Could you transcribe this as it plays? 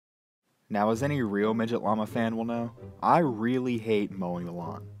Now, as any real Midget Llama fan will know, I really hate mowing the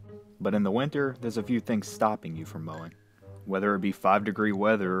lawn. But in the winter, there's a few things stopping you from mowing. Whether it be 5-degree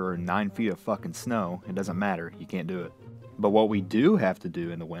weather or 9 feet of fucking snow, it doesn't matter, you can't do it. But what we do have to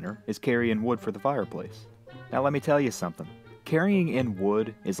do in the winter is carry in wood for the fireplace. Now let me tell you something. Carrying in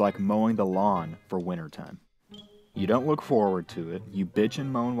wood is like mowing the lawn for wintertime. You don't look forward to it, you bitch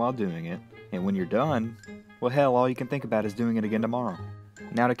and moan while doing it, and when you're done, well hell, all you can think about is doing it again tomorrow.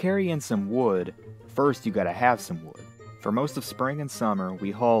 Now to carry in some wood, first you gotta have some wood. For most of spring and summer, we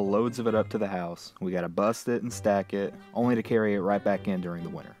haul loads of it up to the house, we gotta bust it and stack it, only to carry it right back in during the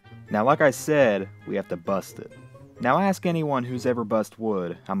winter. Now like I said, we have to bust it. Now ask anyone who's ever bust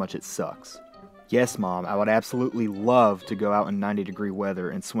wood how much it sucks. Yes, Mom, I would absolutely love to go out in 90-degree weather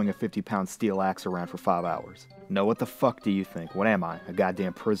and swing a 50-pound steel axe around for 5 hours. No, what the fuck do you think? What am I, a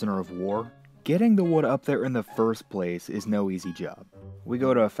goddamn prisoner of war? Getting the wood up there in the first place is no easy job. We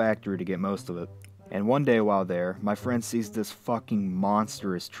go to a factory to get most of it, and one day while there, my friend sees this fucking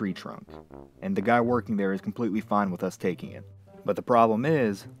monstrous tree trunk, and the guy working there is completely fine with us taking it. But the problem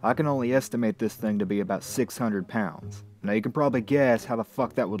is, I can only estimate this thing to be about 600 pounds. Now you can probably guess how the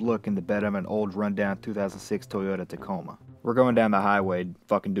fuck that would look in the bed of an old rundown 2006 Toyota Tacoma. We're going down the highway,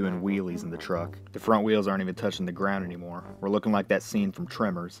 fucking doing wheelies in the truck. The front wheels aren't even touching the ground anymore. We're looking like that scene from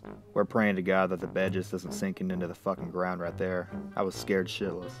Tremors. We're praying to God that the bed just isn't sinking into the fucking ground right there. I was scared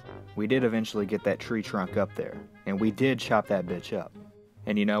shitless. We did eventually get that tree trunk up there, and we did chop that bitch up.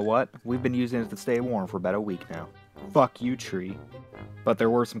 And you know what? We've been using it to stay warm for about a week now. Fuck you, tree. But there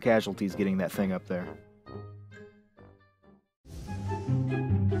were some casualties getting that thing up there.